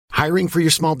Hiring for your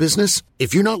small business?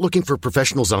 If you're not looking for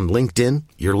professionals on LinkedIn,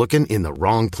 you're looking in the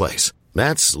wrong place.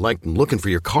 That's like looking for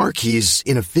your car keys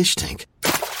in a fish tank.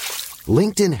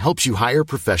 LinkedIn helps you hire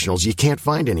professionals you can't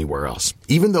find anywhere else,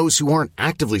 even those who aren't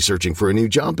actively searching for a new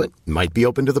job but might be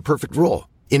open to the perfect role.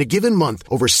 In a given month,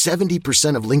 over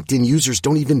 70% of LinkedIn users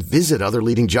don't even visit other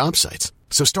leading job sites.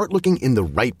 So start looking in the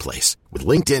right place. With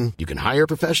LinkedIn, you can hire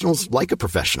professionals like a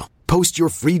professional. Post your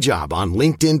free job on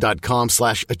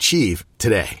linkedin.com/achieve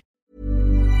today.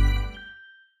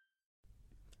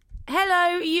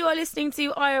 Hello, you are listening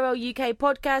to IRL UK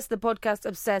Podcast, the podcast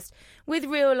obsessed with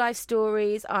real life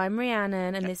stories. I'm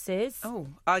Rhiannon, and this is... Oh,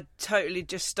 I totally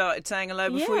just started saying hello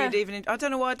before you'd even... I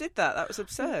don't know why I did that. That was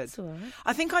absurd. That's all right.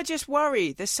 I think I just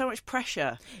worry. There's so much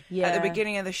pressure at the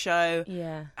beginning of the show.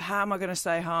 Yeah. How am I going to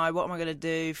say hi? What am I going to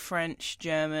do? French,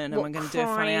 German? Am I going to do a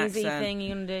funny accent? What crazy thing are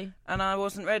you going to do? And I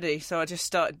wasn't ready, so I just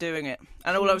started doing it.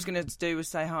 And all I was going to do was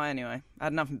say hi anyway. I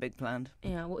had nothing big planned.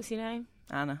 Yeah, what's your name?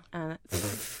 Anna. Anna.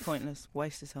 Pointless.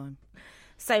 Waste of time.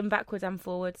 Same backwards and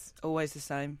forwards. Always the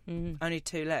same. Mm. Only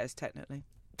 2 letters, technically.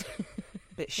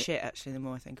 Bit shit, actually, the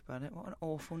more I think about it. What an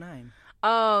awful name.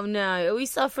 Oh, no. Are we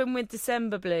suffering with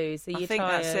December blues? Are you think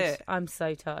tired? that's it. I'm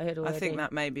so tired already. I think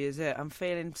that maybe is it. I'm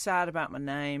feeling sad about my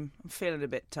name. I'm feeling a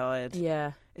bit tired.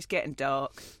 Yeah. It's getting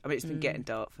dark. I mean, it's been getting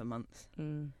dark for months.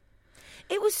 Mm.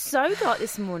 It was so dark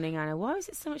this morning, Anna. Why was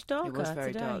it so much darker It was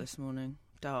very today? dark this morning.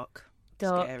 Dark,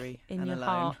 scary, in and your alone.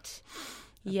 heart.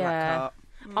 Black Yeah. heart.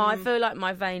 Oh, I feel like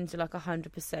my veins are like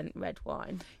 100% red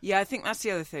wine. Yeah, I think that's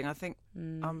the other thing. I think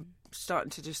I'm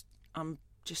starting to I'm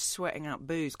just sweating out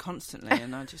booze constantly,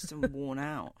 and I just am worn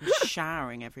out. I'm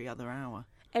showering every other hour.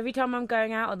 Every time I'm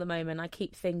going out at the moment, I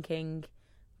keep thinking,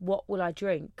 what will I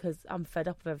drink? Because I'm fed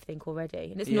up of everything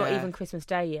already. And it's not Yeah. even Christmas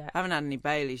Day yet. I haven't had any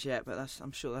Baileys yet, but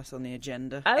I'm sure that's on the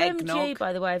agenda. OMG, Eggnog.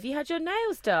 by the way, have you had your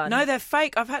nails done? No, they're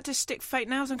fake. I've had to stick fake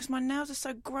nails on because my nails are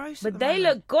so gross. But they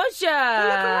look gorgeous. They look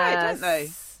alright, don't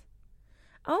they?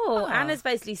 Oh, Ah. Anna's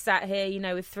basically sat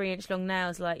here, with 3-inch long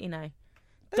nails, like, They don't look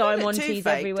diamond too teeth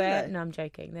fake, everywhere. do they? No, I'm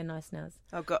joking. They're nice nails.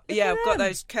 I've got Look at them.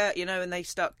 those when they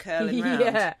start curling round.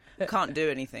 Yeah. Can't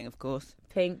do anything, of course.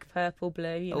 Pink, purple,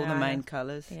 blue, All the main Anna.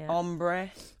 colours. Yeah.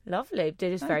 Ombre. Lovely.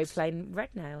 They're just very Thanks. plain red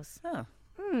nails. Oh,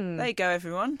 there you go,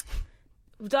 everyone.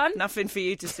 Done? Nothing for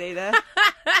you to see there.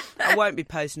 I won't be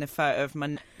posting a photo of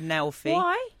my nail feet.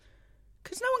 Why?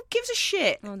 Because no one gives a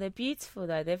shit. Oh, they're beautiful,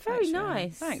 though. They're very Thanks, Rhiannon.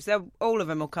 nice. Thanks. All of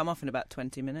them will come off in about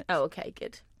 20 minutes. Oh, okay,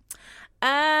 good.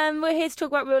 We're here to talk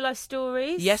about real life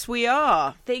stories. Yes, we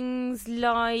are. Things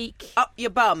like Up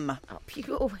your bum.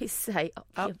 you always say up,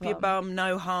 Up your bum,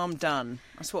 no harm done.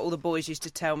 That's what all the boys used to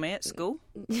tell me at school.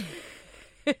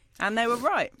 And they were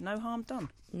right. No harm done.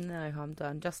 No harm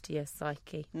done, just to your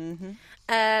psyche. Mm-hmm.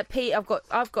 Pete, I've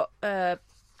got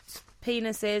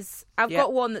penises. I've Yep.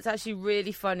 got one that's actually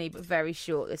really funny but very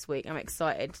short this week. I'm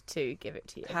excited to give it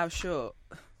to you. How short?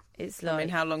 It's like, I mean,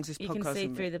 how long's this you podcast? can see gonna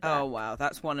be? through the back. Oh, wow.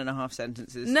 That's 1.5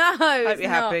 sentences. No, Hope it's you're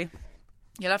not. happy.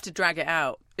 You'll have to drag it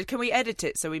out. Can we edit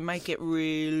it so we make it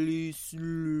really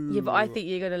slow? Yeah, but I think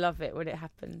you're going to love it when it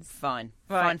happens. Fine.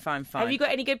 Right. Fine. Have you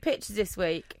got any good pictures this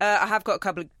week? I have got a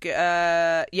couple of...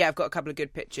 I've got a couple of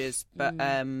good pictures. But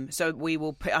so we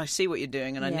will... I see what you're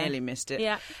doing, and I Yeah. nearly missed it.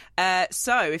 Yeah.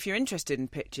 So if you're interested in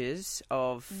pictures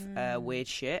of weird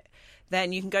shit,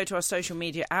 then you can go to our social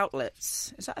media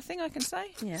outlets. Is that a thing I can say?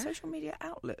 Yeah. Social media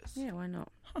outlets. Yeah, why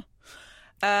not?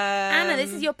 Anna, Anna,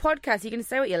 this is your podcast. You can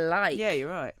say what you like. Yeah, you're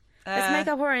right. Let's make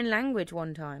up our own language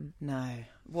one time. No.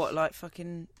 What, like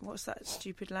fucking... What's that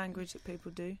stupid language that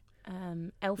people do?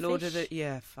 Elfish. Lord of the...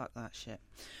 Yeah, fuck that shit.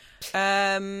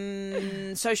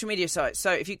 Social media sites.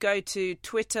 So if you go to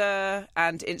Twitter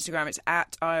and Instagram, it's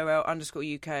at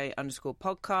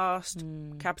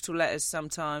IRL_UK_podcast. Capital letters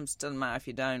sometimes. Doesn't matter if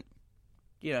you don't.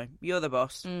 You're the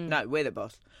boss. No, we're the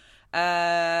boss.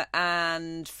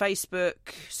 And Facebook,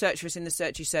 search for us in the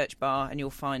searchy search bar and you'll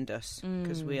find us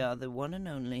because we are the one and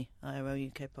only IRL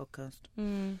UK podcast.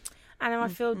 Anna, I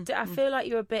feel like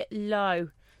you're a bit low.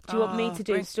 Do you want me to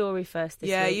do a story first this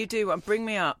Yeah, week? you do. Bring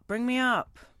me up.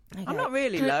 Okay. I'm not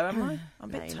really low, am I? I'm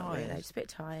a No, bit you're not tired. really, just a bit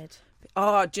tired.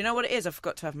 Oh, do you know what it is? I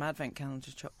forgot to have my advent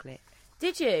calendar chocolate.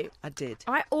 Did you? I did.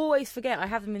 I always forget. I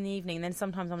have them in the evening, and then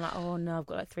sometimes I'm like, oh no, I've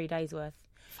got like 3 days worth.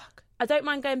 Fuck. I don't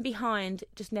mind going behind,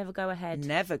 just never go ahead.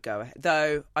 Never go ahead.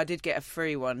 Though I did get a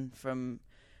free one from...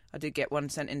 I did get one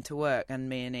sent into work and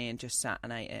me and Ian just sat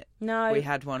and ate it. No, We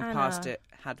had one Anna. past it,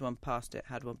 had one past it,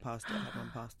 had one past it, had one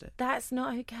past it. That's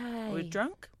not okay. Are we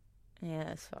drunk? Yeah,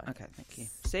 that's fine. Okay, thank you.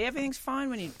 See, everything's fine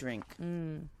when you drink.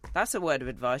 That's a word of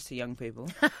advice to young people.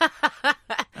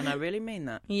 And I really mean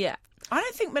that. Yeah. I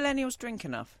don't think millennials drink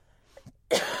enough.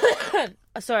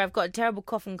 Sorry, I've got a terrible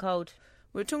cough and cold.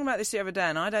 We were talking about this the other day,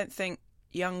 and I don't think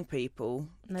young people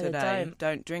today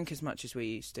don't drink as much as we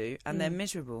used to, and they're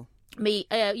miserable. When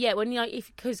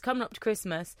because coming up to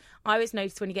Christmas, I always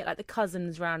notice when you get like the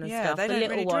cousins round and stuff, they the don't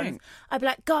little really ones. drink. I'd be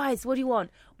like, guys, what do you want?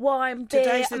 Wine, beer,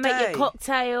 Today's the make day. your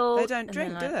cocktail. They don't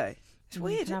drink, do they? It's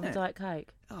weird, Have isn't a it? Diet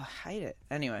Coke. Oh, I hate it.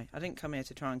 Anyway, I didn't come here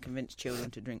to try and convince children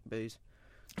to drink booze.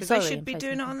 Because Sorry, they should be in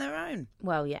doing it case- on their own.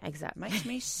 Well, yeah, exactly. Makes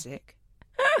me sick.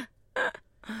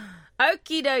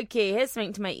 Okie dokie, here's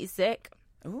something to make you sick.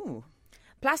 Ooh.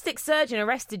 Plastic surgeon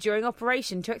arrested during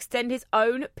operation to extend his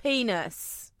own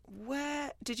penis.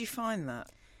 Where did you find that?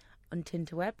 On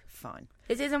Tinterweb. Fine.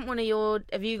 This isn't one of your...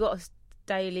 Have you got a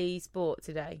daily sport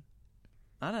today?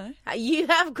 I don't know. You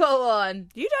have got one.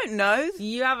 You don't know.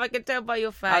 You have, I can tell by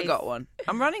your face. I got one.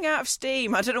 I'm running out of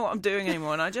steam. I don't know what I'm doing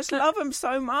anymore, and I just love them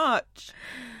so much.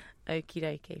 Okie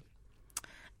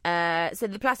dokie. So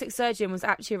the plastic surgeon was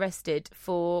actually arrested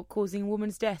for causing a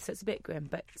woman's death. So it's a bit grim,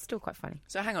 but still quite funny.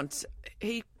 So hang on.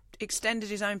 He extended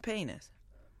his own penis?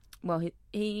 Well,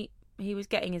 he was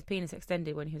getting his penis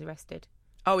extended when he was arrested.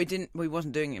 Oh, he didn't. Well, he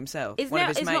wasn't doing it himself. It's One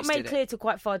of his not mates made did clear it. till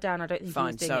quite far down. I don't think he Fine,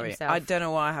 was doing sorry. it himself. I don't know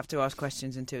why I have to ask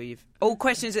questions until you've... All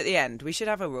questions at the end. We should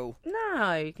have a rule.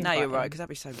 No, you can No, you're fight right, him. because that'd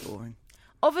be so boring.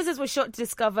 Officers were shocked to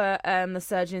discover the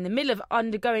surgeon in the middle of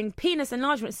undergoing penis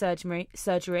enlargement surgery.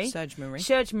 Surgery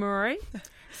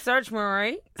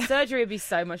would be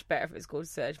so much better if it was called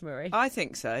surgery. I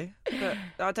think so, but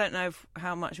I don't know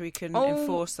how much we can Oh.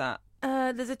 enforce that.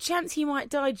 There's a chance he might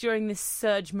die during this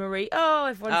surgery. Oh,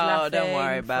 everyone's laughing. Oh, don't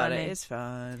worry about Funny. it. It's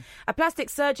fine. A plastic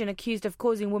surgeon accused of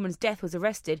causing a woman's death was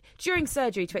arrested during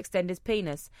surgery to extend his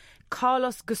penis.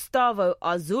 Carlos Gustavo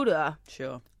Azusa.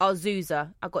 Sure. I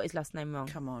got his last name wrong.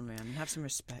 Come on, Rhiannon. Have some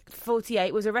respect.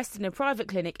 48 was arrested in a private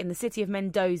clinic in the city of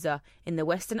Mendoza in the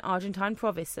western Argentine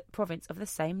province of the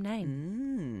same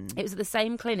name. It was at the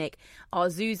same clinic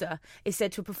Azusa is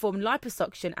said to have performed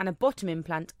liposuction and a bottom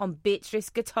implant on Beatrice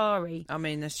Gattari. I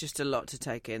mean, there's just a lot to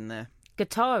take in there.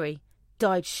 Gattari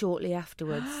died shortly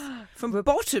afterwards. From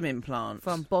bottom implants?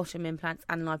 From bottom implants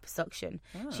and liposuction.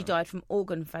 She died from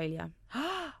organ failure.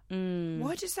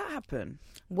 Why does that happen?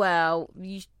 Well,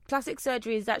 plastic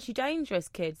surgery is actually dangerous,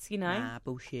 kids, you know. Nah,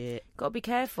 bullshit. Got to be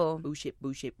careful. Bullshit.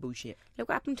 Look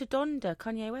what happened to Donda,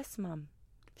 Kanye West's mum.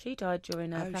 She died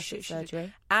during plastic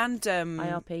surgery. And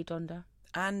IRP Donda.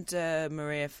 And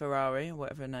Maria Ferrari, or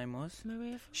whatever her name was. Maria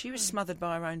Ferrari. She was smothered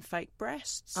by her own fake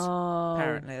breasts. Oh,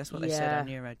 apparently, that's what they said on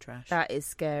Eurotrash. That is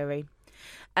scary.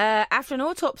 After an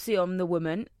autopsy on the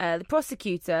woman, the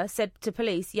prosecutor said to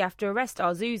police, you have to arrest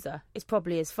Azusa. It's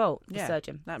probably his fault, the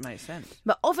surgeon. That makes sense.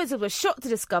 But officers were shocked to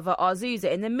discover Azusa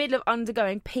in the middle of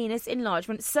undergoing penis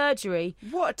enlargement surgery.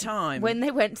 What a time. When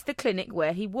they went to the clinic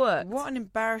where he worked. What an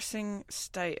embarrassing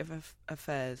state of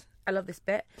affairs. I love this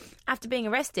bit. After being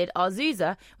arrested,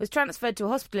 Azusa was transferred to a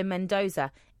hospital in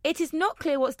Mendoza. It is not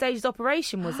clear what stage his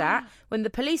operation was at when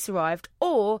the police arrived,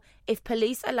 or if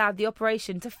police allowed the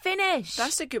operation to finish.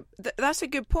 That's a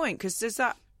good point, because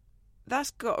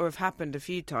that's got to have happened a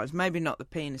few times. Maybe not the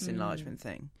penis enlargement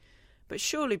thing, but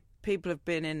surely people have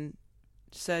been in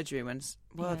surgery when.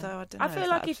 Well, though I don't know. I feel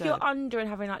like if you're under and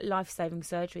having like life-saving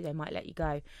surgery, they might let you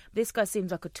go. But this guy seems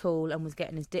like a tool and was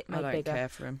getting his dick made I don't bigger. care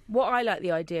for him. What I like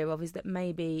the idea of is that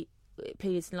maybe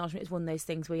penis enlargement is one of those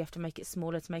things where you have to make it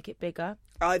smaller to make it bigger.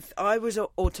 I was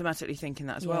automatically thinking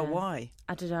that as well. Why?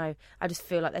 I don't know. I just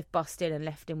feel like they've bust in and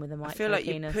left him with a micro I feel like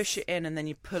penis. you push it in and then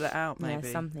you pull it out, maybe.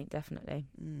 Yeah, something, definitely.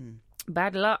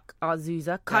 Bad luck,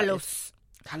 Azusa. Carlos.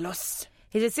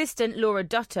 His assistant, Laura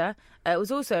Dutter,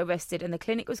 was also arrested and the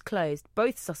clinic was closed.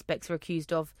 Both suspects were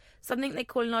accused of something they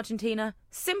call in Argentina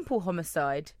simple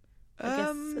homicide, I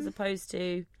guess, as opposed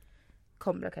to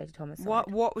complicated homicide.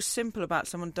 What was simple about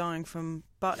someone dying from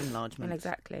butt enlargement? Well,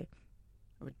 exactly.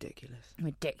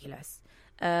 Ridiculous.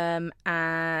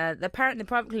 Apparently the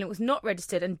private clinic was not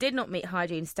registered and did not meet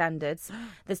hygiene standards.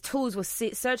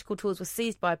 Surgical tools were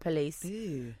seized by police,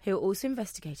 Ew. who were also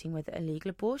investigating whether illegal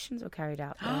abortions were carried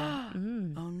out there.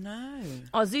 Oh no.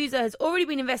 Azusa has already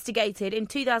been investigated in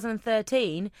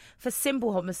 2013 for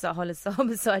simple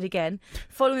homicide again,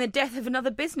 following the death of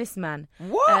another businessman.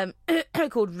 What?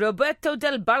 Called Roberto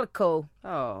Del Balco.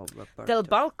 Oh, Roberto. Del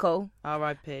Balco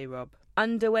R.I.P. Rob.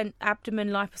 underwent abdomen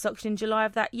liposuction in July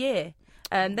of that year.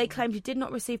 They claimed he did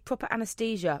not receive proper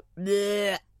anaesthesia.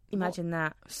 Blech. Imagine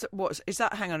that. So, is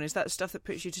that? Hang on, is that stuff that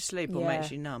puts you to sleep or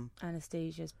makes you numb?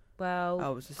 Anaesthesias.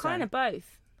 Well, it's the kind same. of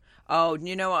both. Oh,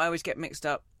 you know what? I always get mixed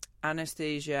up: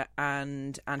 anaesthesia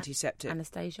and antiseptic.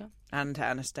 Anastasia. And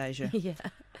Anastasia. Yeah.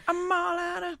 I'm all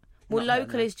out of. Well, Not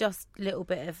local is just a little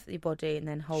bit of your body, and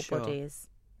then whole body is.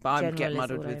 But I general get is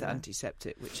muddled all with over.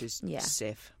 antiseptic, which is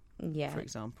Sif, Yeah. for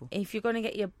example. If you're going to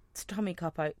get your tummy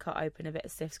cut open, a bit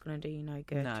of Sif's going to do you no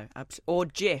good. No, or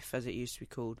Jif, as it used to be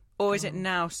called. Or is it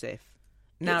now Sif?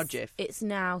 Now Jif. It's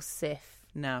now Sif.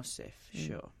 Now Sif,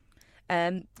 sure.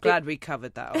 Glad we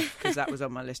covered that off, because that was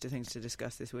on my list of things to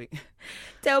discuss this week.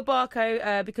 Del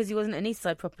Barco, because he wasn't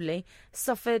anaesthetised properly,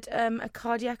 suffered a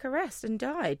cardiac arrest and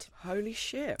died. Holy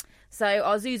shit. So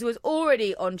Azusa was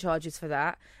already on charges for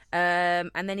that,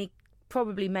 and then he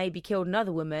probably maybe killed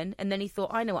another woman, and then he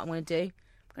thought, I know what I'm going to do.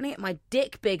 I'm going to get my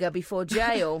dick bigger before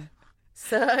jail.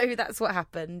 So that's what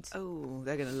happened. Oh,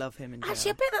 they're going to love him in jail.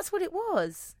 Actually, I bet that's what it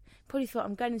was. Probably thought,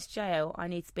 I'm going into jail, I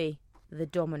need to be the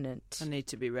dominant. I need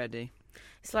to be ready.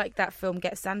 It's like that film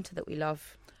Get Santa that we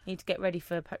love. You need to get ready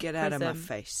for Get out of my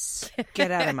face. Get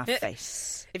out of my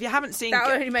face. If you haven't seen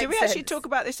that did we actually talk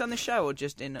about this on the show or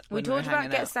just in we talked about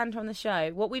Get Santa on the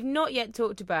show. What we've not yet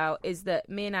talked about is that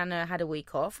me and Anna had a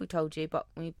week off. We told you, but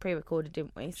we pre-recorded,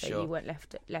 didn't we? So sure. You weren't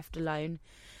left alone.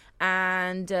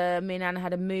 And me and Anna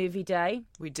had a movie day.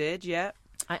 We did, yeah.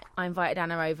 I invited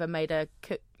Anna over, made her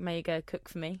cook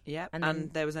for me. Yeah,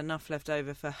 and there was enough left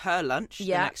over for her lunch the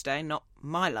next day, not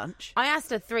my lunch. I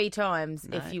asked her 3 times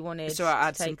if you wanted. So I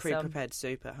had some pre-prepared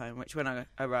soup at home, which when I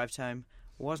arrived home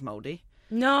was mouldy.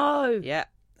 No. Yeah,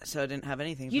 so I didn't have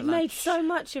anything for You'd lunch. made so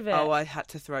much of it. Oh, I had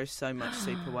to throw so much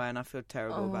soup away, and I feel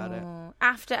terrible about it.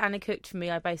 After Anna cooked for me,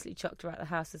 I basically chucked her out the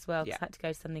house as well, because I had to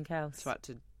go to something else. So I had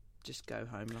to just go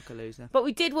home like a loser. But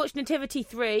we did watch Nativity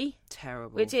 3.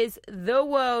 Terrible. Which is the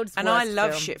world's and worst I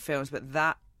love film. shit films, but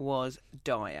that was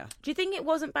dire. Do you think it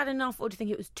wasn't bad enough, or do you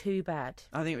think it was too bad?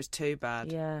 I think it was too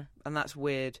bad. Yeah. And that's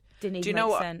weird. Didn't even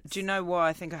make sense. Do you know why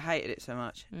I think I hated it so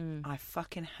much? I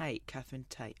fucking hate Catherine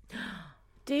Tate.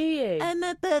 Do you?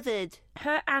 Emma Bothered.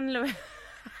 Her and Lorraine.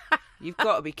 You've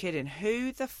got to be kidding.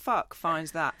 Who the fuck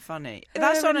finds that funny?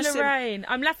 That's on a Lorraine.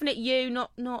 I'm laughing at you,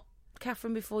 not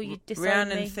Catherine, before you disown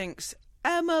Rhiannon me. thinks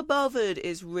Emma Bothered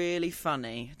is really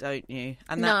funny, don't you?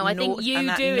 And no, I think you and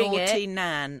that doing naughty it.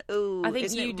 Nan. Ooh, I think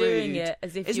isn't you it doing rude? it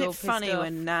as if isn't you're it funny pissed off?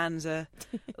 when Nans are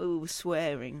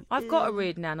swearing? I've got a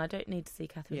rude Nan. I don't need to see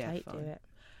Catherine Tate fine. do it.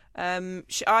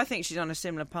 I think she's on a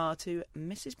similar par to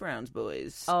Mrs. Brown's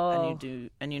Boys. Oh.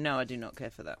 And you know I do not care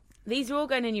for that. These are all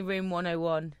going in your room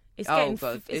 101. It's getting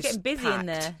busy packed. in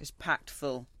there. It's packed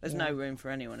full. There's no room for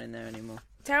anyone in there anymore.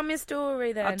 Tell me a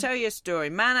story then. I'll tell you a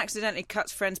story. Man accidentally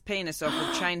cuts friend's penis off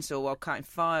with a chainsaw while cutting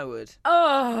firewood.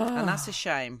 Oh. And that's a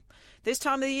shame. This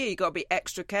time of the year, you've got to be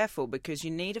extra careful because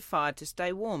you need a fire to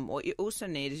stay warm. What you also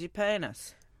need is your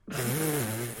penis.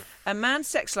 A man's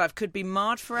sex life could be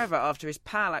marred forever after his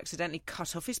pal accidentally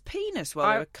cut off his penis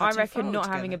while they were cutting I reckon firewood not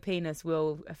together. having a penis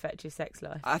will affect your sex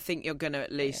life. I think you're going to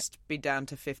at least be down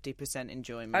to 50%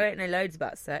 enjoyment. I don't know loads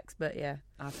about sex, but yeah.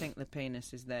 I think the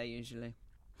penis is there usually.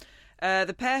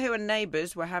 The pair, who are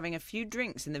neighbours, were having a few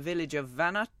drinks in the village of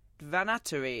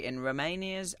Vanatari in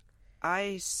Romania's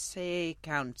Iasi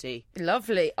County.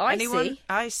 Lovely. Anyone?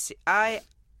 Iasi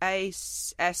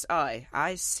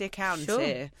County.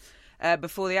 Sure.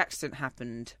 Before the accident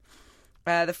happened.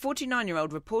 The 49-year-old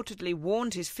reportedly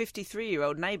warned his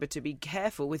 53-year-old neighbour to be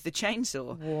careful with the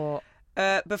chainsaw. What?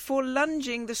 Before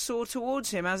lunging the saw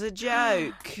towards him as a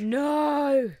joke.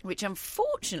 No! Which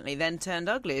unfortunately then turned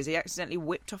ugly as he accidentally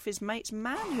whipped off his mate's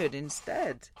manhood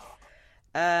instead.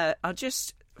 I'll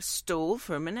just stall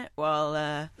for a minute while...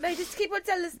 No, just keep on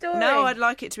telling the story. No, I'd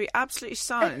like it to be absolutely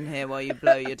silent here while you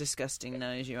blow your disgusting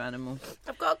nose, you animal.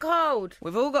 I've got a cold.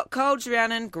 We've all got colds,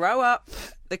 Rhiannon. Grow up.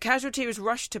 The casualty was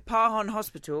rushed to Pahon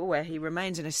Hospital, where he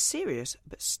remains in a serious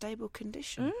but stable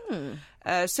condition.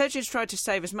 Surgeons tried to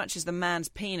save as much as the man's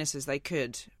penis as they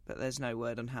could, but there's no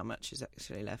word on how much is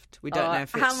actually left. We don't know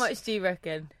if it's... How much do you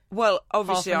reckon? Well,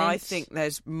 obviously, Half an I inch? think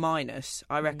there's minus.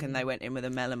 I reckon they went in with a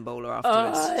melon baller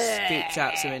afterwards, scooped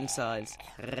out some insides.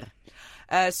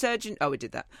 Surgeon... Oh, we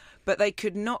did that. But they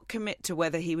could not commit to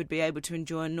whether he would be able to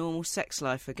enjoy a normal sex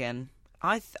life again.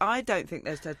 I don't think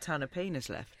there's a ton of penis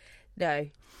left. No.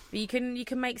 But you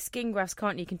can make skin grafts,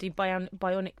 can't you? You can do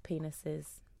bionic penises.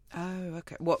 Oh,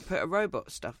 okay. What, put a robot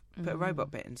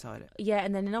bit inside it? Yeah,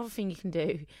 and then another thing you can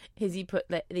do is you put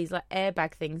these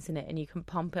airbag things in it and you can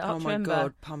pump it up. Oh my remember?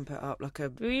 God, pump it up like a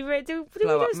Do we do a story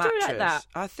blow-up like mattress. that?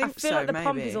 I think feel so, like the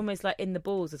pump maybe. is almost like in the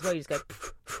balls as well. You just go...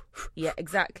 Yeah,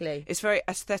 exactly. It's very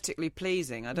aesthetically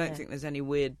pleasing. I don't think there's any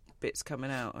weird bits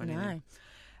coming out or anything.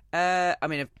 No. I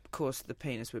mean, of course, the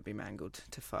penis would be mangled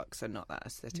to fuck, so not that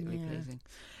aesthetically pleasing.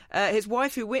 His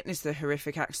wife, who witnessed the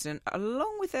horrific accident,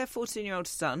 along with their 14-year-old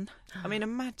son, I mean,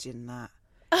 imagine that.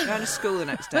 Going to school the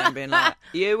next day and being like,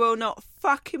 you will not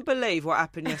fucking believe what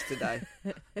happened yesterday.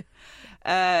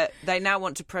 They now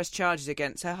want to press charges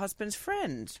against her husband's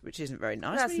friend, which isn't very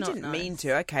nice. That's He not didn't nice. mean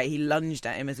to. Okay, he lunged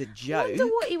at him as a joke. I wonder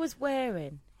what he was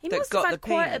wearing. He that must got have had the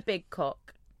quite penis. a big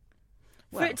cock.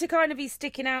 For Well- it to kind of be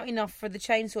sticking out enough for the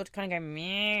chainsaw to kind of go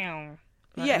meow.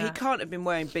 like Yeah, that. he can't have been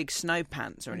wearing big snow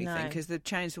pants or anything No. because the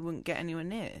chainsaw wouldn't get anywhere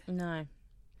near. No.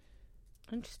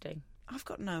 Interesting. I've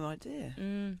got no idea.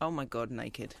 Mm. Oh my God,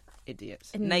 naked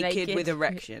idiots. Naked. Naked with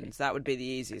erections. That would be the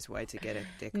easiest way to get a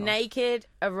dick off. Naked,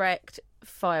 erect,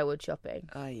 firewood chopping.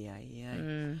 Ay, ay, ay.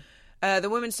 Mm. The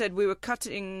woman said, we were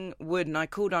cutting wood and I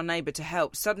called our neighbour to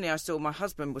help. Suddenly I saw my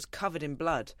husband was covered in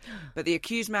blood. But the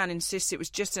accused man insists it was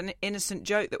just an innocent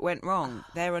joke that went wrong.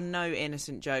 There are no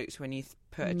innocent jokes when you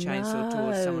put a chainsaw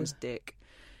towards No. someone's dick.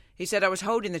 He said, I was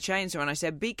holding the chainsaw and I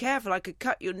said, be careful, I could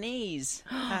cut your knees.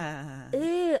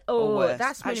 Ew. Or Oh, worse.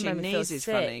 that's really Actually, made me feel knees is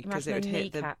sick. funny because it would Imagine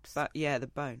hit the, kneecaps. the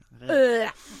bone.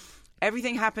 Ugh.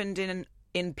 Everything happened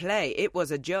in play. It was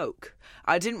a joke.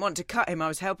 I didn't want to cut him. I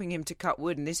was helping him to cut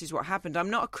wood, and this is what happened. I'm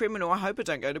not a criminal. I hope I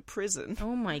don't go to prison.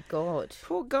 Oh my God.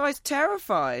 Poor guy's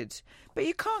terrified. But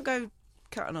you can't go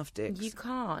cutting off dicks. You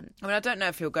can't. I mean, I don't know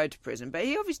if he'll go to prison, but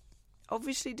he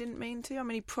obviously didn't mean to. I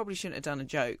mean, he probably shouldn't have done a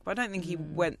joke. But I don't think he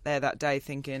went there that day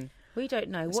thinking, We don't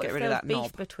know. Let's What get if rid there of was that beef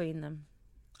knob. between them?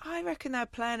 I reckon they're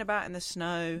playing about in the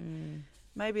snow.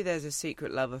 Maybe there's a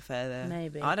secret love affair there.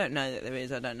 Maybe. I don't know that there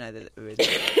is. I don't know that there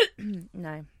isn't.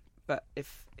 No. But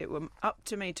if it were up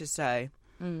to me to say,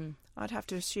 Mm. I'd have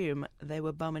to assume they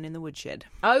were bumming in the woodshed.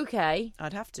 Okay.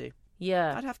 I'd have to.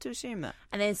 Yeah. I'd have to assume that.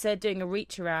 And then instead of doing a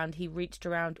reach around, he reached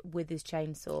around with his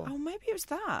chainsaw. Oh, maybe it was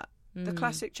that. The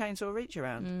classic chainsaw reach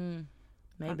around. Mm. I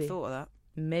Maybe. hadn't thought of that.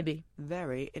 Maybe.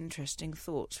 Very interesting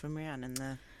thoughts from Rhiannon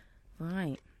there.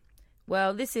 Right.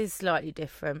 Well, this is slightly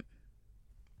different.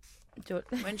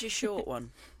 When's your short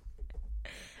one?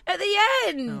 At the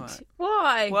end. All right.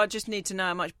 Why? Well, I just need to know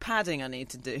how much padding I need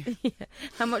to do.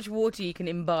 How much water you can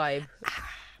imbibe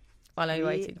while I'm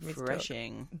waiting for his dog.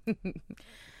 Refreshing.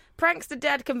 Prankster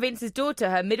dad convinces daughter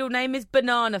her middle name is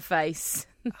Banana Face.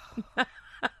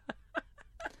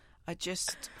 I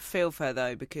just feel for her,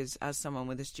 though, because as someone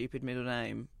with a stupid middle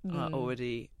name, I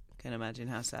already can imagine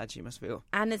how sad she must feel.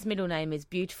 Anna's middle name is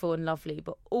beautiful and lovely,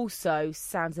 but also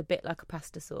sounds a bit like a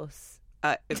pasta sauce.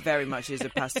 It very much is a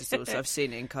pasta sauce. I've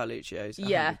seen it in Carluccio's. 100%.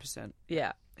 Yeah.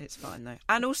 Yeah. It's fine, though.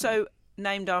 And also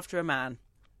named after a man.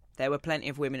 There were plenty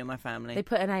of women in my family. They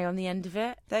put an A on the end of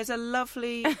it. There's a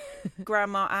lovely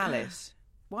Grandma Alice.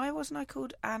 Why wasn't I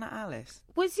called Anna Alice?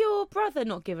 Was your brother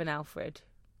not given Alfred?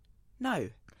 No.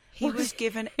 He was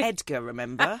given Edgar,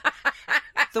 remember?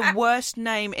 The worst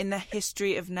name in the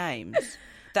history of names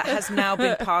that has now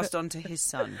been passed on to his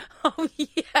son. Oh,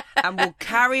 yeah. And will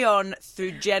carry on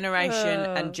through generation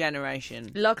and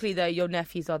generation. Luckily, though, your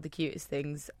nephews are the cutest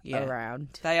things Yeah.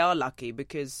 around. They are lucky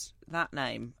because that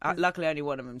name... luckily, only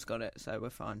one of them's got it, so we're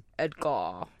fine.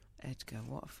 Edgar. Edgar,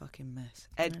 what a fucking mess.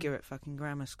 Edgar at fucking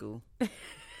grammar school. In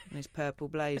his purple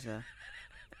blazer.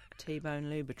 T-Bone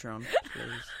Lubitron,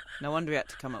 please. No wonder he had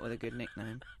to come up with a good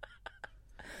nickname.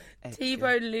 Edgar.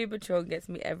 T-Bone Lubitron gets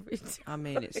me every time. I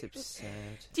mean, it's absurd.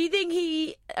 Do you think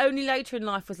he only later in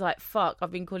life was like, fuck,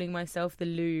 I've been calling myself the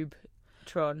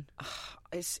Lubetron?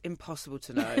 It's impossible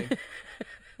to know.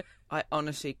 I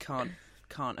honestly can't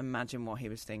imagine what he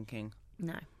was thinking.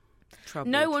 No.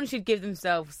 Troubled. No one should give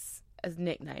themselves as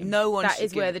nicknames. No one That should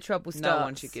is where give- the trouble starts. No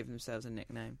one should give themselves a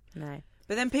nickname. No.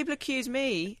 But then people accuse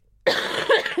me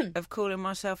of calling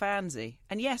myself Anzy.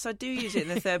 And yes, I do use it in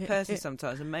the third person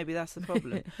sometimes, and maybe that's the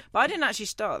problem. But I didn't actually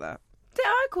start that. Did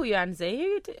I call you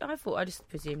Anzi? I thought I just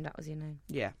presumed that was your name.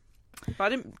 Yeah.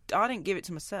 But I didn't give it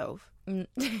to myself. Mm.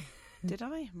 Did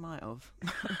I? Might have.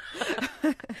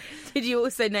 Did you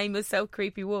also name yourself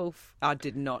Creepy Wolf? I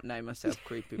did not name myself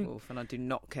Creepy Wolf, and I do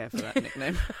not care for that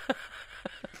nickname.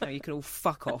 No, you can all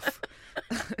fuck off.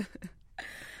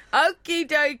 Okie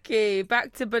dokie.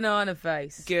 Back to Banana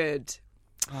Face. Good.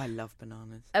 Oh, I love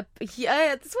bananas. Yeah,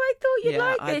 that's why I thought you'd yeah,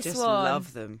 like I this just one.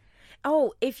 love them.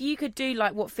 Oh, if you could do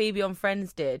like what Phoebe on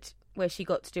Friends did, where she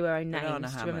got to do her own Banana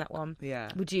names. Do you remember hammock. that one? Yeah.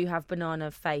 Would you have Banana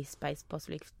Face based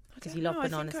possibly because you love No,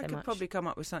 bananas I think I so could much? probably come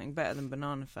up with something better than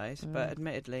Banana Face, but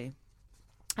admittedly,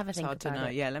 Have a it's think hard to about know.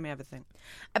 it. Yeah, let me have a think.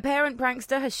 A parent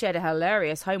prankster has shared a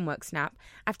hilarious homework snap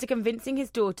after convincing his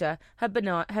daughter her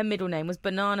middle name was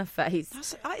Banana Face.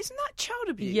 Isn't that child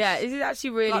abuse? Yeah, this is actually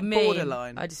really Like mean.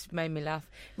 borderline. I just made me laugh.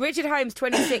 Richard Holmes,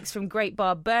 26, from Great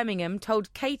Bar, Birmingham,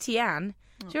 told Katie Ann,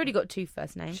 she already got two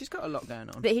first names, She's got a lot going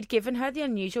on. that he'd given her the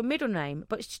unusual middle name,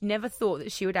 but she never thought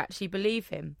that she would actually believe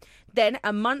him. Then,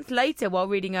 a month later, while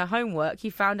reading her homework, he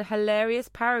found a hilarious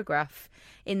paragraph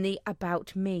in the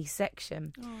About Me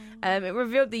section. It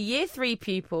revealed the Year 3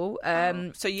 pupil,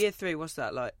 So year 3, what's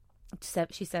that like?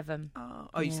 she's 7. Oh,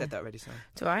 you Yeah. said that already, sorry.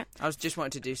 It's all right. I was just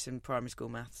wanting to do some primary school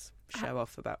maths. Show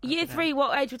off about... Year 3,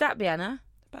 what age would that be, Anna?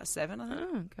 About 7, I think.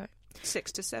 Oh, okay.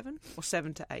 6 to 7 or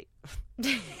 7 to 8.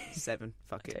 7.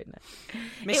 Fuck it. I don't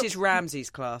know. Mrs. Ramsey's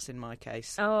class in my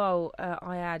case. Oh,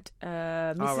 I had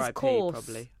Mrs. R.I.P. Course.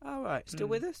 probably. All right, still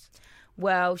with us?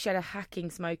 Well, she had a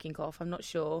hacking smoking cough. I'm not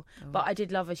sure, Oh. but I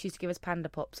did love her. She used to give us Panda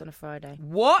Pops on a Friday.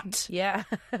 What? Yeah,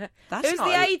 That's it was not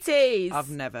the 80s. I've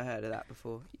never heard of that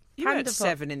before. You Panda weren't Pop.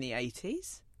 7 in the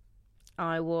 80s?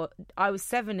 I was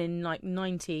 7 in like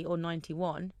 90 or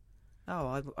 91. Oh,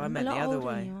 I I'm meant a the lot other older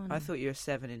than way. you, aren't I I? thought you were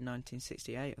 7 in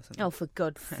 1968 or something. Oh, for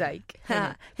God's sake!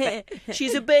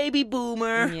 She's a baby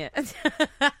boomer. Yeah,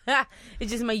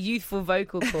 it's just my youthful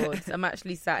vocal cords. I'm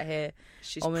actually sat here.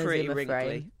 She's on a pretty Zimmer wrinkly.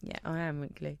 frame. Yeah, I am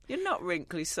wrinkly. You're not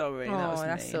wrinkly, sorry. Oh, that was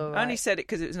that's mean. all I only right. said it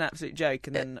because it was an absolute joke,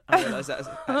 and then I realised that was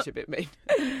actually a bit mean.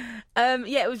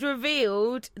 Yeah, it was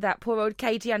revealed that poor old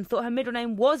Katie Ann thought her middle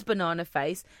name was Banana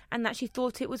Face and that she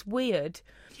thought it was weird.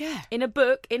 Yeah. In her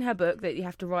book that you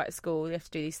have to write at school, you have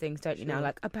to do these things, don't you now?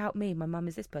 Like, about me, my mum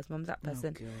is this person, mum's that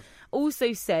person. Oh, God.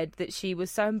 Also said that she was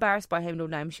so embarrassed by her middle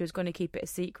name, she was going to keep it a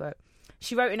secret.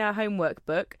 She wrote in her homework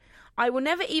book, I will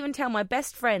never even tell my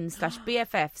best friends /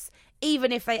 BFFs,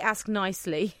 even if they ask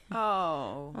nicely.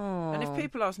 Oh. Oh. And if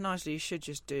people ask nicely, you should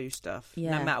just do stuff,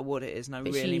 Yeah. no matter what it is. And I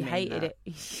But really she mean hated that.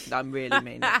 it. I really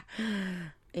mean it.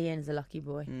 Ian's a lucky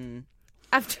boy. Mm.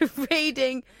 After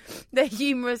reading the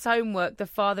humorous homework, the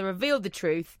father revealed the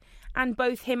truth, and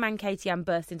both him and Katie Ann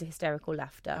burst into hysterical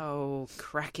laughter. Oh,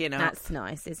 cracking up. That's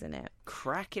nice, isn't it?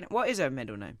 Cracking up. What is her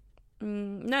middle name?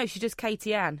 No, she's just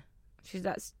Katie Ann.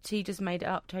 She just made it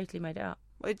up, totally made it up.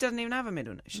 Well, it doesn't even have a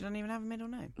middle name. She doesn't even have a middle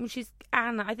name. Well, she's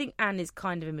Anne. I think Anne is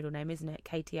kind of a middle name, isn't it?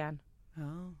 Katie Ann.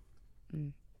 Oh.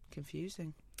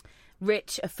 Confusing.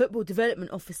 Rich, a football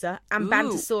development officer, and Ooh.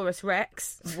 Bantosaurus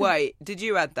Rex. Wait, did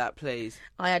you add that, please?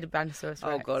 I had a Bantosaurus Rex.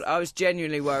 Oh, God. I was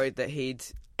genuinely worried that he'd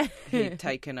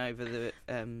taken over the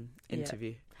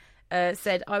interview.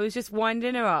 Said, I was just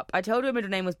winding her up. I told her middle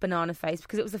name was Banana Face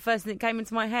because it was the first thing that came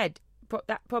into my head.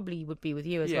 That probably would be with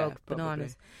you as Yeah, well, probably.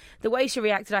 bananas. The way she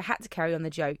reacted, I had to carry on the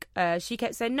joke. She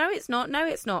kept saying, no, it's not, no,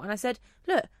 it's not. And I said,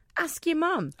 look, ask your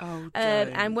mum. Oh, don't.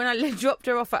 And when I dropped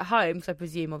her off at home, because I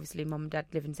presume, obviously, mum and dad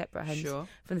live in separate homes Sure.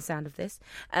 from the sound of this,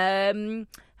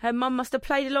 her mum must have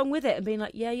played along with it and been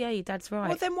like, yeah, your dad's right.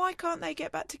 Well, then why can't they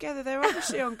get back together? They're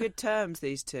obviously on good terms,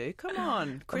 these two. Come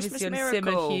on. Christmas Obviously on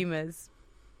miracle. similar humours.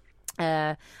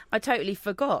 I totally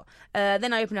forgot.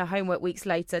 Then I opened her homework weeks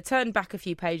later, turned back a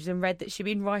few pages and read that she'd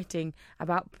been writing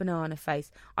about Banana Face.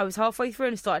 I was halfway through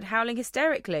and started howling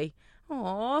hysterically.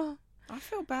 Aww. I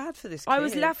feel bad for this kid. I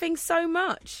was laughing so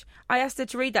much. I asked her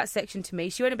to read that section to me.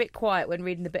 She went a bit quiet when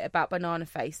reading the bit about Banana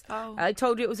Face. Oh. I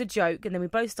told her it was a joke, and then we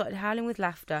both started howling with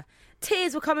laughter.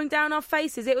 Tears were coming down our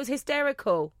faces. It was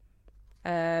hysterical.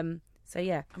 So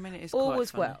yeah, I mean, it is all quite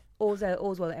was funny. well.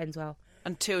 All's well that ends well.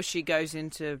 Until she goes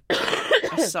into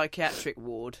a psychiatric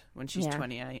ward when she's Yeah.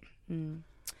 28.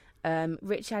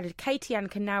 Rich added, Katie Ann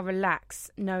can now relax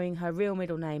knowing her real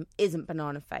middle name isn't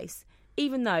Banana Face,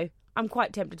 even though I'm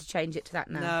quite tempted to change it to that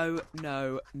now.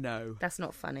 No. That's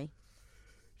not funny.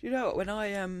 You know what? When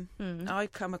I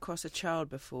come across a child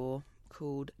before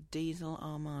called Diesel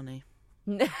Armani.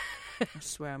 I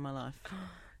swear on my life.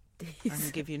 I can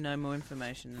give you no more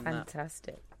information than that.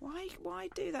 Fantastic. Why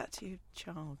do that to your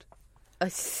child? I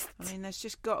I mean, there's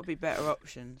just got to be better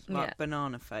options, like Yeah.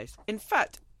 Banana Face. In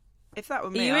fact, if that were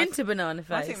Are me, you into Banana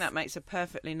Face? I think that makes a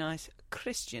perfectly nice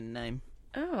Christian name,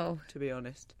 Oh, to be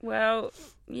honest. well,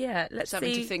 yeah, let's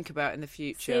Something see. to think about in the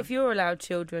See future. if you're allowed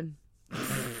children.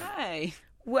 Hey,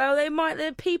 Well,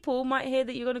 the people might hear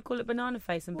that you're going to call it Banana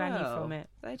Face and ban you well, from it.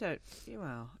 They don't.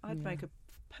 Well, I'd make a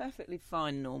perfectly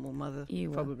fine normal mother, You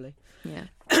will. probably. Yeah.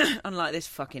 Unlike this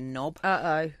fucking knob.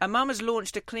 Uh-oh. A mum has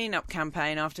launched a clean-up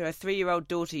campaign after her 3-year-old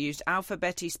daughter used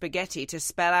alphabeti spaghetti to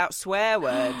spell out swear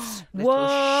words.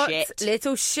 What? Shit.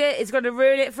 Little shit. It's going to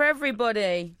ruin it for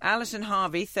everybody. Alison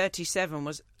Harvey, 37,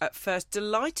 was at first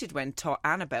delighted when tot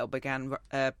Annabelle began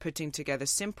putting together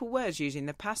simple words using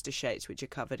the pasta shapes, which are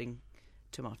covered in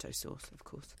tomato sauce, of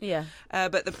course. Yeah.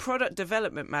 But the product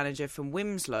development manager from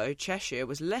Wimslow, Cheshire,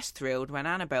 was less thrilled when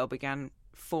Annabelle began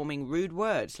forming rude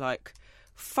words like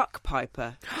fuck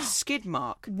piper, skid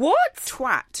mark, What?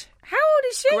 twat, How old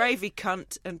is she? gravy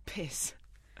cunt and piss.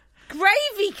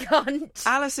 Gravy cunt.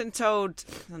 Alison told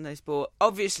Sunday Sport,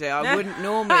 obviously I wouldn't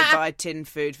normally buy tin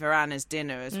food for Anna's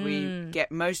dinner as we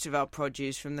get most of our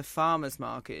produce from the farmer's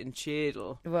market in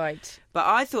Cheadle. Right. But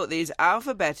I thought these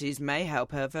alphabetis may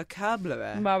help her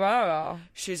vocabulary. Marara.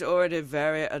 She's already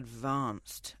very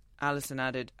advanced. Alison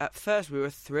added, at first we were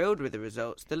thrilled with the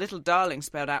results. The little darling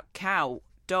spelled out cow,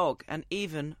 dog, and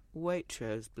even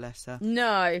Waitrose, bless her.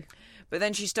 No. But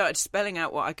then she started spelling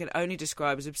out what I can only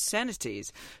describe as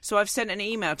obscenities. So I've sent an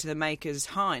email to the makers,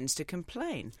 Heinz, to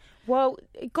complain. Well,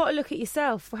 got to look at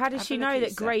yourself. How did Have she a look know at that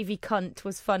yourself. gravy cunt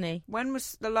was funny? When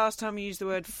was the last time you used the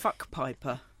word fuck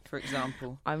piper, for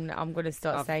example? I'm going to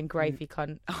start saying gravy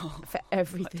cunt for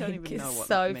everything. I don't even know It's what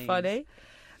so that means.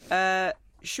 funny.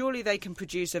 Surely they can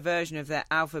produce a version of their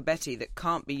alphabetti that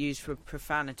can't be used for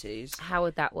profanities. How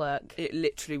would that work? It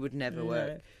literally would never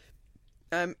work.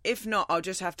 If not, I'll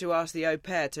just have to ask the au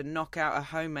pair to knock out a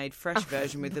homemade fresh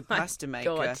version with the pasta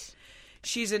maker. God.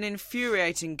 She's an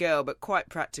infuriating girl, but quite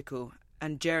practical.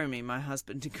 And Jeremy, my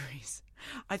husband, agrees.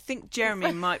 I think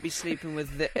Jeremy might be sleeping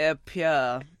with the au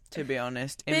pair, to be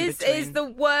honest. This is the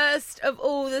worst of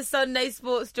all the Sunday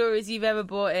sports stories you've ever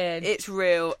brought in. It's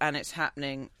real and it's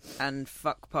happening, and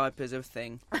fuck piper's a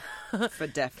thing. For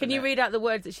definite. Can you read out the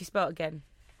words that she spelt again?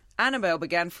 Annabelle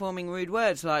began forming rude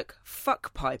words like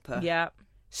fuck piper, Yeah.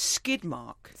 skid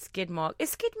mark. Skid mark. Is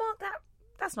skid mark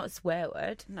that's not a swear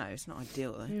word? No, it's not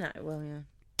ideal though. No, well, yeah.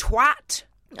 Twat,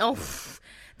 Oh,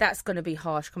 that's going to be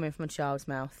harsh coming from a child's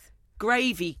mouth.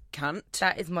 gravy cunt,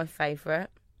 That is my favourite.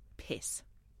 piss.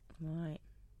 Right.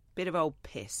 Bit of old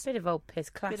piss. Bit of old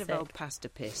piss, classic. Bit of old pasta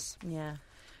piss. Yeah.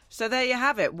 So there you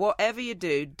have it. Whatever you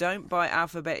do, don't buy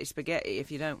alphabetic spaghetti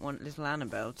if you don't want little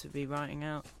Annabelle to be writing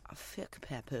out a fuck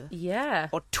pepper Yeah.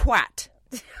 or twat.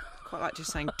 Quite like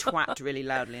just saying twat really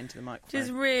loudly into the microphone.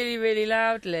 Just really, really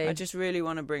loudly. I just really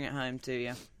want to bring it home to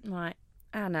you. Right.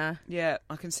 Anna, Yeah,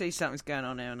 I can see something's going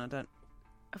on here and I don't...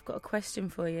 I've got a question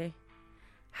for you.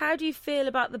 How do you feel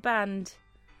about the band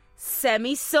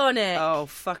Semisonic? Oh,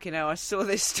 fucking hell, I saw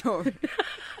this story.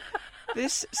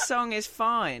 This song is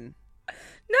fine.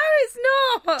 No, it's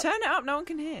not. Turn it up, no one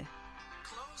can hear.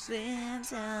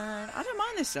 I don't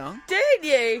mind this song. Did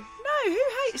you? No, who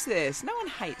hates this? No one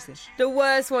hates this. The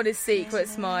worst one is Secret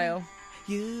Smile.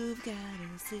 You've got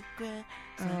a secret,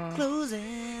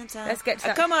 closing time. Let's get to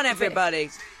that come on, bit. everybody.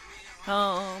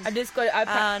 Home. I just got it.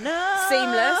 I know.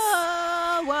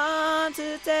 Seamless. Want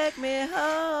to take me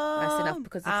home. That's enough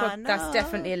because I that's know.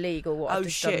 definitely illegal. What I've Oh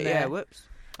just shit! done there. Yeah, whoops.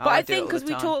 But I I do it think all because the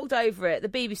we time. talked over it, the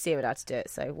BBC were allowed to do it.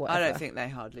 So whatever. I don't think they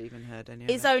hardly even heard any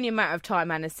of It's it. only a matter of time,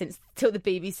 Anna, till the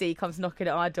BBC comes knocking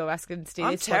at our door asking to do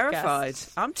I'm this terrified.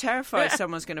 podcast. I'm terrified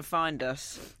someone's going to find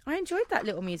us. I enjoyed that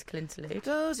little musical interlude.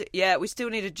 Does it? Yeah, we still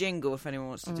need a jingle if anyone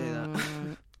wants to do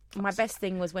that. My best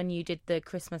thing was when you did the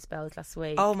Christmas bells last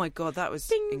week. Oh my god, that was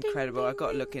Ding, ding, incredible. ding, I've got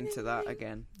to ding, look ding, into that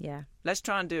again. Yeah. Let's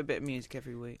try and do a bit of music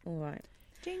every week. All right.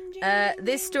 Ding, ding,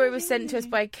 This story was sent to us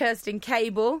by Kirsten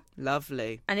Cable,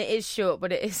 Lovely. and it is short,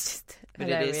 but it is just But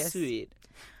hilarious. it is sweet.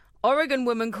 Oregon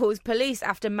woman calls police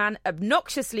after man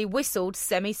obnoxiously whistled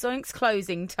Semisonic's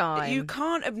closing time. You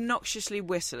can't obnoxiously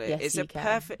whistle it. Yes, It's you a can.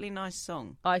 perfectly nice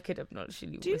song. I could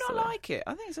obnoxiously Do you whistle not it. like it?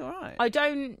 I think it's all right. I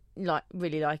don't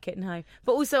really like it, no.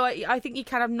 But also, I think you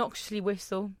can obnoxiously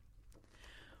whistle.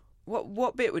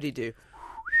 What bit would he do?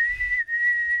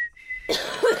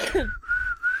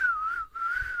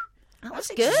 That's That's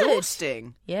good.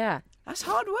 exhausting. Yeah. That's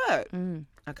hard work.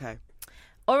 Okay.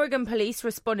 Oregon police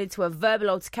responded to a verbal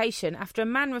altercation after a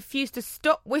man refused to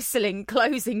stop whistling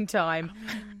closing time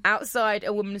outside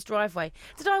a woman's driveway.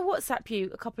 Did I WhatsApp you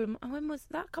a couple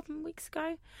of weeks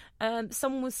ago?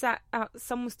 Someone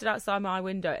stood outside my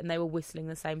window and they were whistling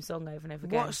the same song over and over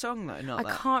again. What song though? Not I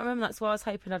that. can't remember. That's why I was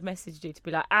hoping I'd messaged you to be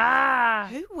like, ah,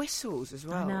 Who whistles as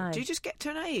well? know. Do you just get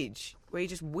to an age where you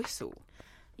just whistle?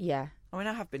 yeah. I mean,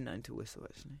 I have been known to whistle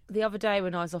actually. The other day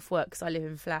when I was off work, because I live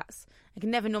in flats, I can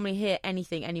never normally hear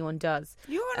anything anyone does.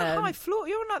 You're on a high floor.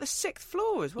 You're on like the 6th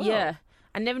floor as well. Yeah,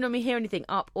 I never normally hear anything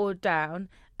up or down,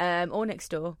 or next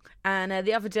door. And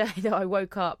the other day that I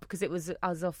woke up because I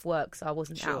was off work, so I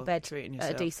wasn't Sure, out of bed treating at a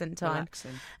yourself, decent time.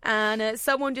 relaxing. And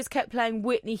someone just kept playing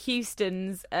Whitney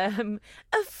Houston's "A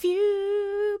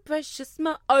Few Precious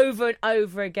over and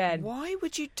over again. Why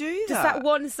would you do that? Just that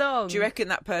one song. Do you reckon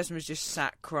that person was just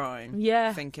sat crying?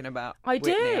 Yeah. Thinking about I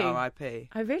Whitney, do. R.I.P.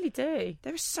 I really do.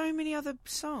 There are so many other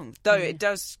songs. Though it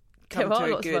does come There are to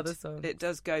a lots of good... other songs. It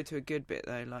does go to a good bit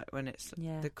though, like when it's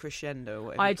Yeah. the crescendo or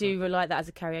whatever. I you call do like that as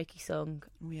a karaoke song.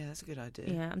 it. Oh, yeah, that's a good idea.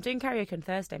 Yeah, I'm doing karaoke on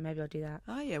Thursday. Maybe I'll do that.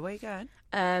 Oh, yeah, where you going?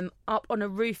 Up on a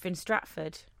roof in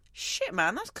Stratford. Shit,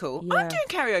 man, that's cool. Yeah. I'm doing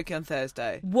karaoke on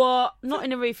Thursday. What? Not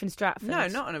in a roof in Stratford. No,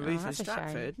 not on a roof in that's a shame.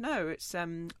 Stratford. No, it's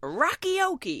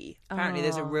Rockaoke. Apparently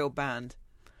there's a Oh. real band.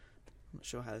 I'm not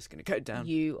sure how it's going to go down.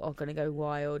 You are going to go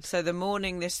wild. So the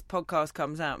morning this podcast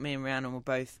comes out, me and Rhiannon will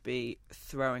both be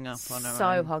throwing up on our So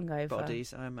own hungover.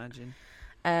 bodies, I imagine.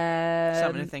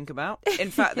 Something to think about.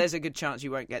 In fact, there's a good chance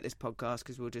you won't get this podcast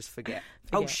because we'll just forget.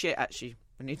 Oh, shit, actually.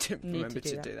 I need to remember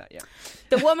to do that, yeah.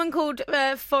 The woman called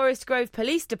Forest Grove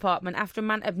Police Department after a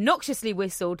man obnoxiously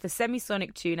whistled the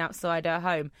semisonic tune outside her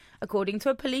home, according to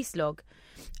a police log.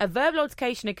 A verbal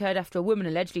altercation occurred after a woman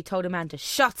allegedly told a man to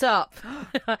shut up.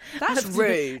 That's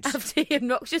rude. After he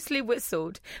obnoxiously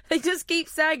whistled. They just keep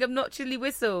saying obnoxiously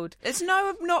whistled. There's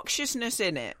no obnoxiousness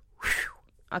in it.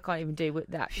 I can't even do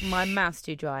that. My mouth's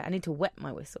too dry. I need to wet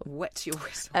my whistle. Wet your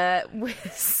whistle.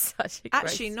 Such a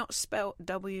Actually, not spelt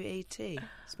W-E-T.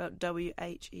 Spelt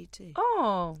W-H-E-T.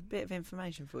 Oh. Bit of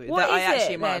information for you. What that is I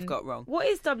actually it, might then? have got wrong. What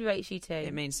is W-H-E-T?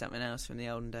 It means something else from the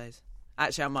olden days.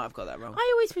 Actually, I might have got that wrong.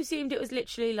 I always presumed it was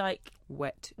literally like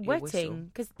wetting.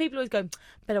 Because people always go,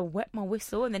 better wet my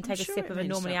whistle and then take a sip of a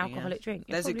normally alcoholic drink.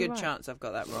 There's a good chance I've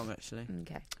got that wrong, actually.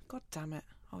 Okay. God damn it.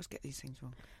 I always get these things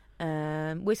wrong.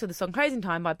 Whistled the song Closing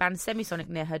Time by band Semisonic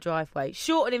near her driveway.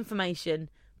 Short on information,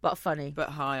 but funny. But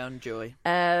high on joy.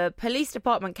 Police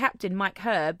Department Captain Mike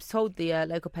Herbs told the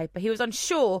local paper he was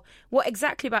unsure what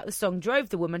exactly about the song drove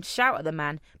the woman to shout at the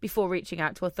man before reaching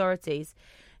out to authorities.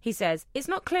 He says, it's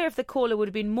not clear if the caller would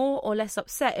have been more or less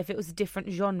upset if it was a different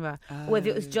genre, or whether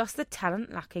it was just the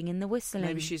talent lacking in the whistling.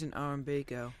 Maybe she's an R&B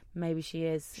girl. Maybe she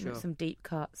is. Sure. Some deep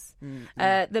cuts.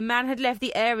 Mm-hmm. The man had left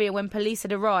the area when police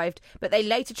had arrived, but they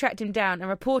later tracked him down and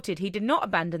reported he did not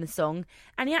abandon the song,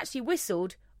 and he actually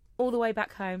whistled all the way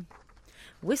back home.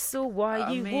 Whistle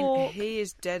while you walk. He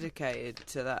is dedicated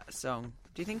to that song.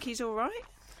 Do you think he's all right?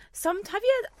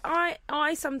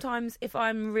 I sometimes, if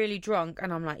I'm really drunk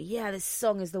and I'm like, yeah, this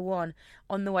song is the one,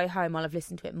 on the way home I'll have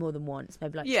listened to it more than once,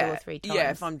 maybe like 2 or 3 times.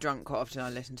 Yeah, if I'm drunk quite often I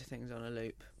listen to things on a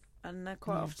loop. And they're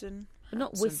quite often But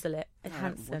not whistle it, it's I don't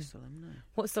handsome. whistle them, no.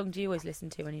 What song do you always listen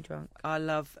to when you're drunk? I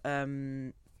love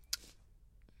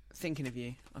Thinking of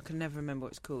You. I can never remember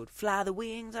what it's called. Fly the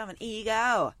wings of an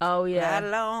eagle. Oh, yeah. Ride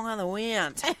along on the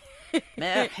wind. And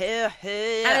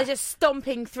they're just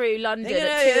stomping through London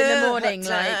at 2 in the morning,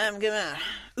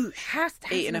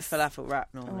 eating a falafel wrap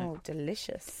normally. Oh,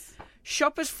 delicious.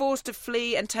 Shoppers forced to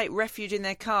flee and take refuge in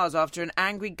their cars after an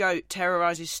angry goat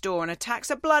terrorises store and attacks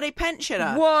a bloody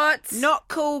pensioner. What? Not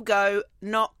cool, goat.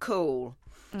 Not cool.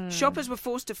 Shoppers were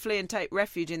forced to flee and take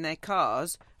refuge in their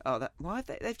cars.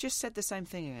 They've just said the same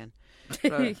thing again.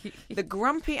 The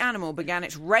grumpy animal began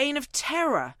its reign of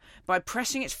terror by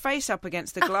pressing its face up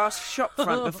against the glass shop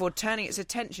front before turning its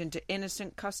attention to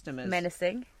innocent customers.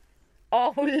 Menacing.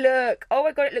 Oh, look. Oh,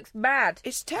 my God, it looks mad.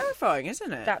 It's terrifying,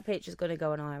 isn't it? That picture's going to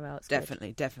go on IRL. It's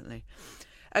Definitely.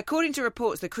 According to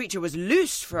reports, the creature was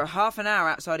loose for a half an hour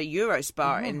outside a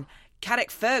Eurospa in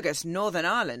Carrickfergus, Northern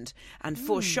Ireland, and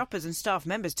forced shoppers and staff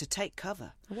members to take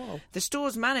cover. Whoa. The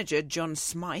store's manager, Jonathan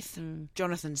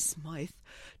Smythe,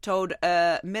 told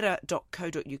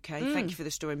mirror.co.uk, thank you for the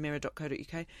story,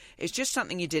 mirror.co.uk, it's just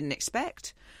something you didn't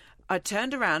expect. I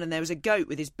turned around and there was a goat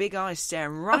with his big eyes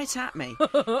staring right at me.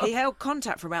 He held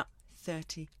contact for about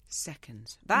 30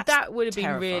 seconds. That would have been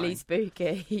terrifying. really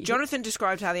spooky. Jonathan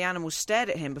described how the animal stared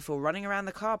at him before running around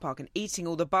the car park and eating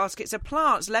all the baskets of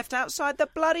plants left outside the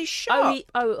bloody shop.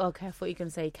 Okay, I thought you were going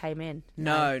to say he came in.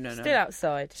 No. Still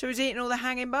outside. So he's eating all the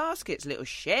hanging baskets, little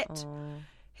shit. Oh.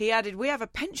 He added, we have a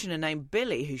pensioner named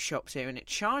Billy who shops here and it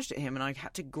charged at him and I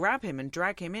had to grab him and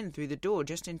drag him in through the door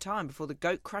just in time before the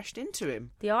goat crashed into him.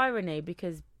 The irony,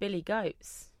 because Billy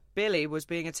goats. Billy was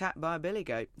being attacked by a billy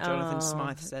goat, Jonathan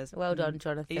Smythe says. Well done,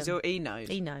 Jonathan. He knows.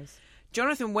 He knows.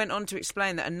 Jonathan went on to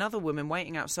explain that another woman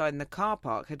waiting outside in the car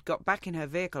park had got back in her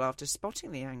vehicle after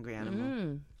spotting the angry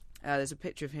animal. There's a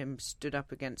picture of him stood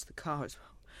up against the car as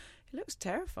well. He looks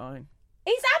terrifying.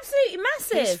 He's absolutely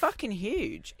massive. He's fucking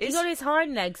huge. He's on his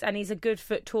hind legs and he's a good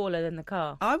foot taller than the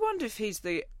car. I wonder if he's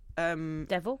the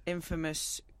devil,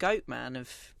 infamous goat man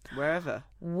of wherever.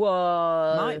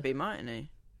 Whoa. Might be, mightn't he?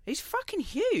 He's fucking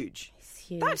huge. He's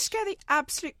huge. That'd scare the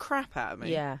absolute crap out of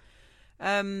me. Yeah.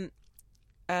 And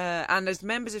as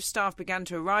members of staff began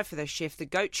to arrive for their shift, the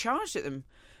goat charged at them,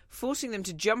 forcing them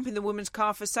to jump in the woman's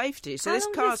car for safety. So this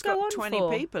car's got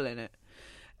 20 people in it.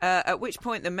 At which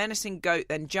point the menacing goat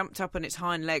then jumped up on its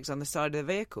hind legs on the side of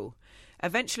the vehicle.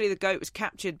 Eventually the goat was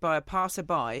captured by a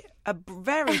passerby, a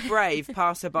very brave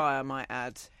passerby, I might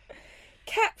add.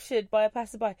 Captured by a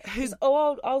passerby.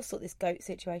 I'll sort this goat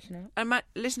situation out. And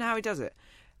listen how he does it.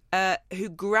 Who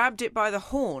grabbed it by the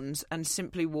horns and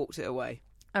simply walked it away.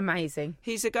 Amazing.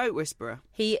 He's a goat whisperer.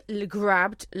 He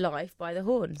grabbed life by the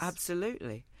horns.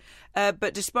 Absolutely.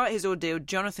 But despite his ordeal,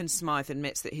 Jonathan Smythe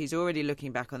admits that he's already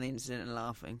looking back on the incident and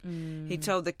laughing. He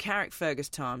told the Carrickfergus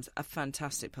Times, a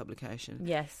fantastic publication.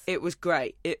 Yes. It was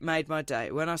great. It made my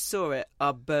day. When I saw it,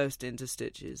 I burst into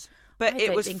stitches. But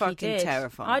it was fucking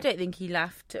terrifying. I don't think he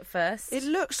laughed at first. It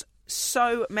looks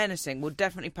so menacing. We'll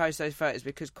definitely post those photos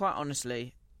because, quite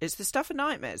honestly, it's the stuff of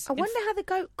nightmares. I wonder how the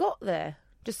goat got there,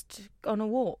 just on a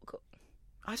walk.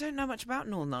 I don't know much about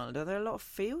Northern Ireland. Are there a lot of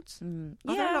fields?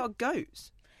 Yeah. Are there a lot of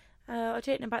goats? I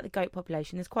don't know about the goat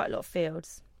population. There's quite a lot of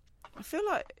fields. I feel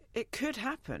like it could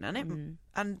happen,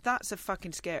 and that's a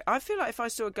fucking scary. I feel like if I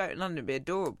saw a goat in London, it'd be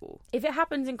adorable. If it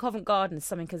happens in Covent Garden,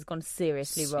 something has gone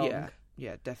seriously wrong.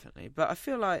 Yeah, definitely. But I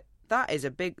feel like that is a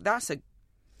big. That's a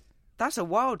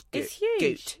wild goat. It's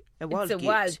huge.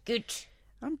 Wild goat.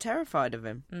 I'm terrified of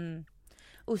him.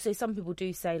 Also, some people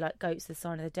do say like goats are the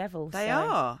sign of the devil. They so,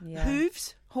 are. Yeah.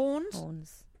 Hooves, horns.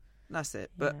 Horns. That's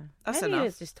it. But that's Maybe enough. he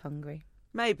was just hungry.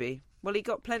 Maybe. Well, he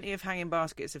got plenty of hanging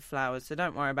baskets of flowers, so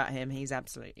don't worry about him. He's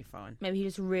absolutely fine. Maybe he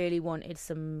just really wanted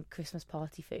some Christmas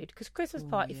party food, because Christmas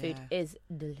party food is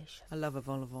delicious. I love a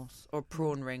vol au vent or a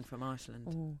prawn ring from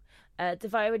Iceland.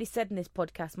 Have I already said in this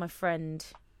podcast, my friend,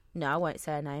 no, I won't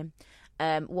say her name,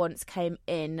 once came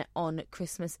in on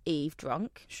Christmas Eve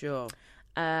drunk. Sure.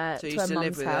 So you to used her to live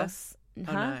mum's with house. her?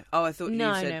 Oh, no. Oh, I thought you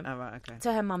said... No. Oh, right, okay.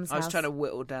 To her mum's house. I was trying to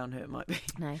whittle down who it might be.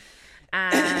 No.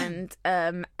 And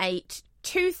ate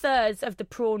 2/3 of the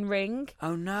prawn ring.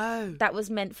 Oh, no. That was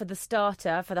meant for the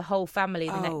starter for the whole family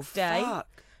the next day.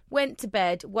 Fuck. Went to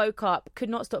bed, woke up, could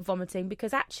not stop vomiting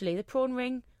because actually the prawn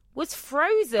ring was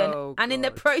frozen and in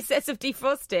the process of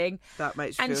defrosting. That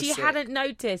makes me and feel she sick. hadn't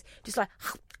noticed, just like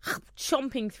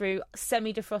chomping through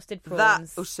semi-defrosted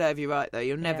prawns. That will serve you right, though.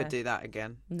 You'll never do that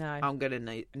again. No. I'm going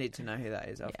to need to know who that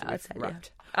is after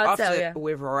I'll tell you.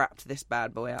 we've wrapped this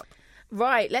bad boy up.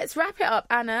 Right, let's wrap it up,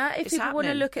 Anna. If people want to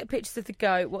happening. look at pictures of the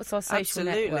goat, what's our social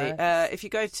network? If you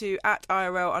go to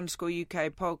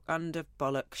 @IRL_UK under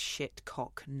bollock shit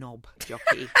cock knob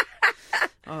jockey.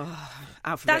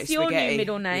 Alphabet That's your spaghetti. new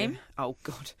middle name. Yeah. Oh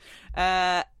God.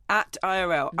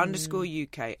 @IRL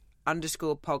 _UK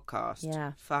 _podcast.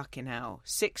 Yeah. Fucking hell.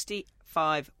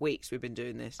 65 weeks we've been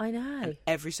doing this. I know. And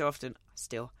every so often, I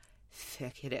still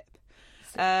fuck it up.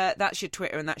 That's your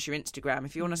Twitter and that's your Instagram.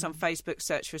 If you want us on Facebook,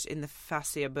 search for us in the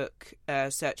Fascia Book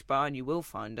search bar and you will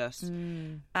find us.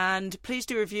 And please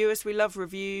do review us. We love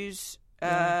reviews.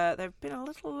 They've been a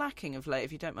little lacking of late,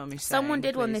 if you don't mind me saying. Someone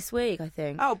did one this week, I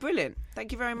think. Oh, brilliant.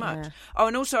 Thank you very much. Yeah. Oh,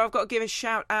 and also I've got to give a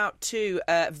shout out to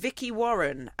Vicky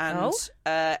Warren and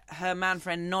her man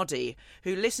friend Noddy,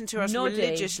 who listen to us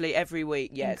religiously every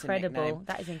week. Yeah, incredible. It's a nickname.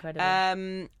 That is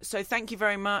incredible. So thank you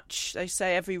very much. They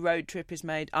say every road trip is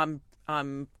made...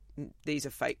 these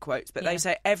are fake quotes, but they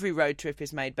say every road trip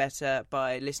is made better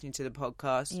by listening to the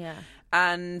podcast. Yeah.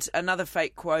 And another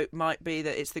fake quote might be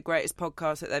that it's the greatest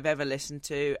podcast that they've ever listened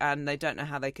to, and they don't know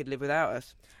how they could live without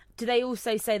us. Do they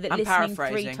also say that listening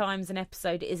 3 times an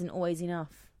episode isn't always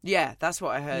enough? Yeah, that's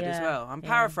what I heard as well. I'm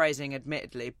paraphrasing,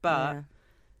 admittedly, but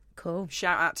cool.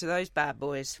 Shout out to those bad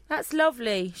boys. That's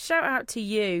lovely. Shout out to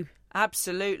you.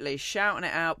 Absolutely, shouting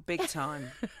it out big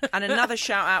time. And another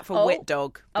shout out for Wit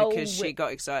Dog, because she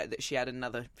got excited that she had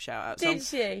another shout out. Did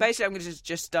she? Basically, I'm going to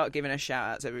just start giving her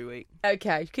shout outs every week.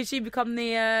 Okay, could she become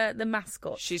the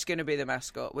mascot? She's going to be the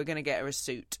mascot. We're going to get her a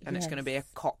suit, and it's going to be a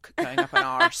cock going up an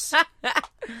arse.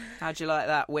 How'd you like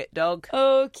that, Wit Dog?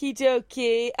 Okie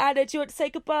dokie. Anna, do you want to say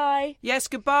goodbye? Yes,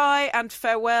 goodbye and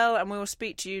farewell, and we will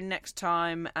speak to you next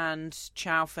time, and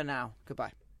ciao for now.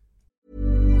 Goodbye.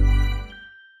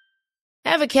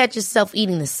 Ever catch yourself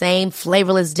eating the same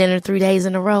flavorless dinner 3 days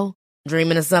in a row?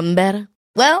 Dreaming of something better?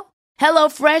 Well,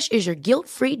 HelloFresh is your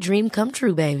guilt-free dream come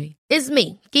true, baby. It's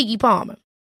me, Keke Palmer.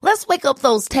 Let's wake up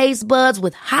those taste buds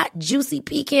with hot, juicy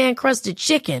pecan-crusted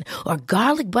chicken or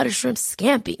garlic butter shrimp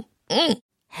scampi.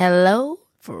 Hello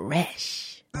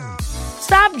Fresh.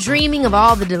 Stop dreaming of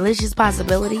all the delicious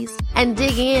possibilities and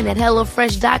dig in at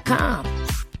HelloFresh.com.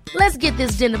 Let's get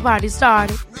this dinner party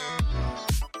started.